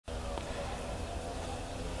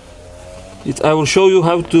I will show you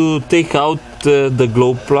how to take out the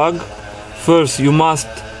glow plug. First you must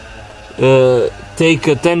take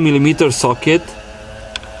a 10mm socket,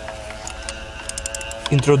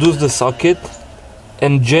 introduce the socket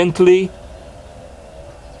and gently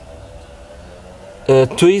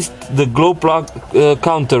twist the glow plug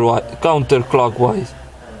counterclockwise.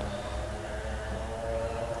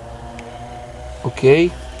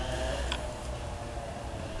 Okay,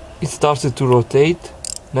 it started to rotate.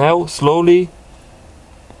 Now slowly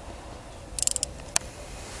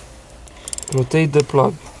rotate the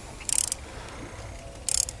plug.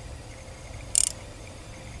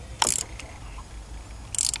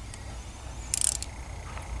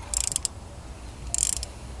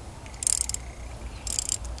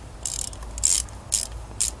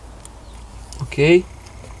 Okay.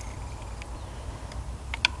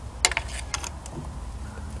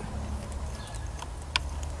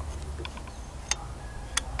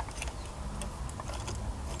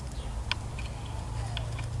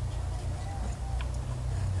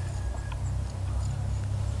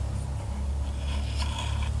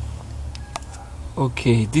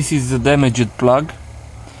 Okay, this is the damaged plug.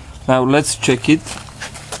 Now let's check it.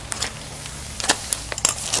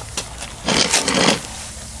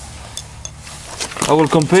 I will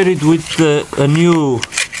compare it with a new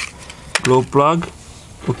glow plug.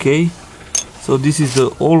 Okay, so this is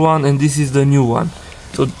the old one and this is the new one.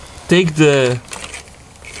 So take the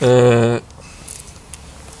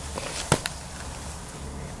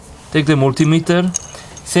multimeter,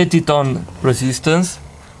 set it on resistance.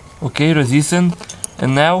 Okay, resistance,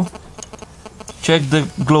 and now check the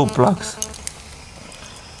glow plugs.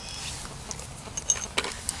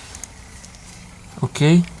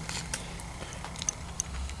 Okay,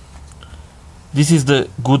 this is the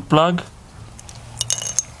good plug.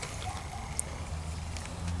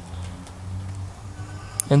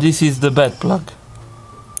 And this is the bad plug.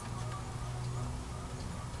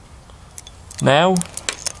 Now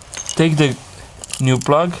take the new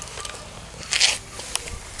plug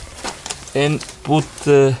and put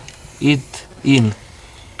it in.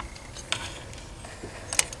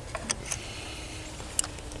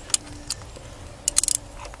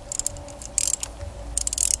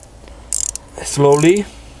 Slowly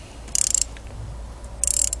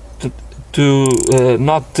to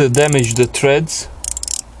not damage the threads.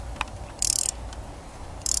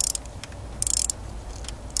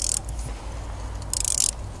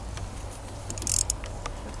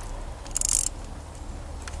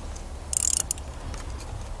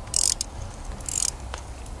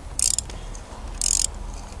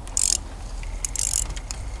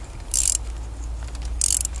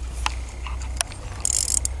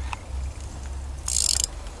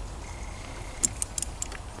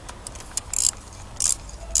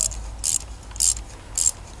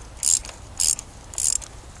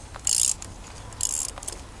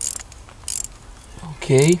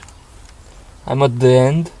 Okay, I'm at the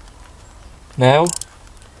end now.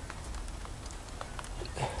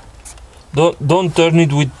 Don't turn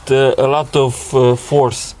it with a lot of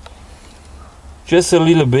force, just a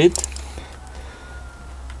little bit.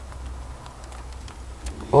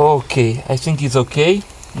 Okay, I think it's okay.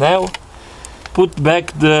 Now put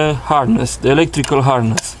back the harness, the electrical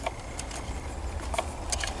harness.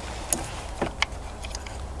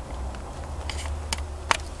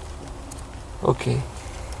 Okay,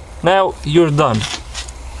 now you're done.